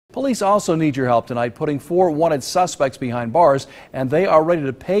Police also need your help tonight, putting 4 wanted suspects behind bars, and they are ready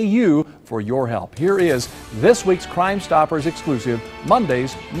to pay you for your help. Here is this week's Crime Stoppers exclusive,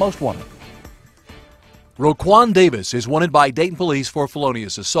 Monday's Most Wanted. Roquan Davis is wanted by Dayton police for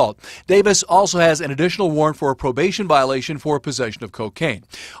felonious assault. Davis also has an additional warrant for a probation violation for possession of cocaine.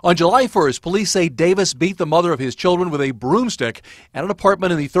 On July 1st, police say Davis beat the mother of his children with a broomstick at an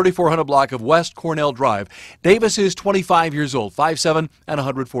apartment in the 3400 block of West Cornell Drive. Davis is 25 years old, 5'7", and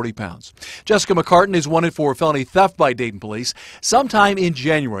 140 pounds. Jessica McCartan is wanted for felony theft by Dayton police. Sometime in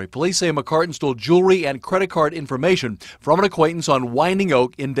January, police say McCartan stole jewelry and credit card information from an acquaintance on Winding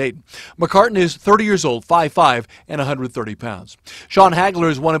Oak in Dayton. McCartan is 30 years old, 5'5", and 130 pounds. Sean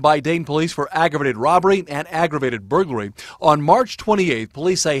Hagler is wanted by Dayton police for aggravated robbery and aggravated burglary. On March 28th,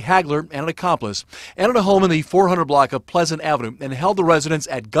 police say Hagler and an accomplice entered a home in the 400 block of Pleasant Avenue and held the residents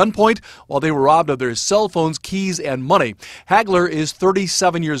at gunpoint while they were robbed of their cell phones, keys, and money. Hagler is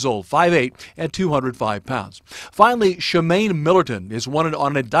 37 years old, 5'8", and 205 pounds. Finally, Shemaine Millerton is wanted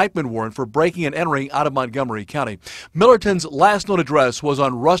on an indictment warrant for breaking and entering out of Montgomery County. Millerton's last known address was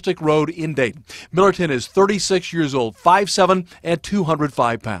on Rustic Road in Dayton. Millerton is 36 years old, 5'7", and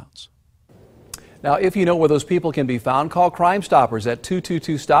 205 pounds. Now, if you know where those people can be found, call Crime Stoppers at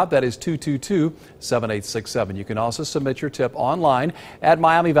 222-STOP. That is 222-7867. You can also submit your tip online at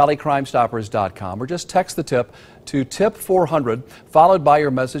MiamiValleyCrimeStoppers.com or just text the tip to tip 400 followed by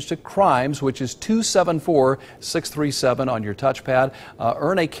your message to crimes, which is 274-637 on your touchpad.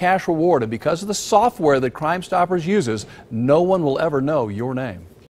 Earn a cash reward, and because of the software that Crime Stoppers uses, no one will ever know your name.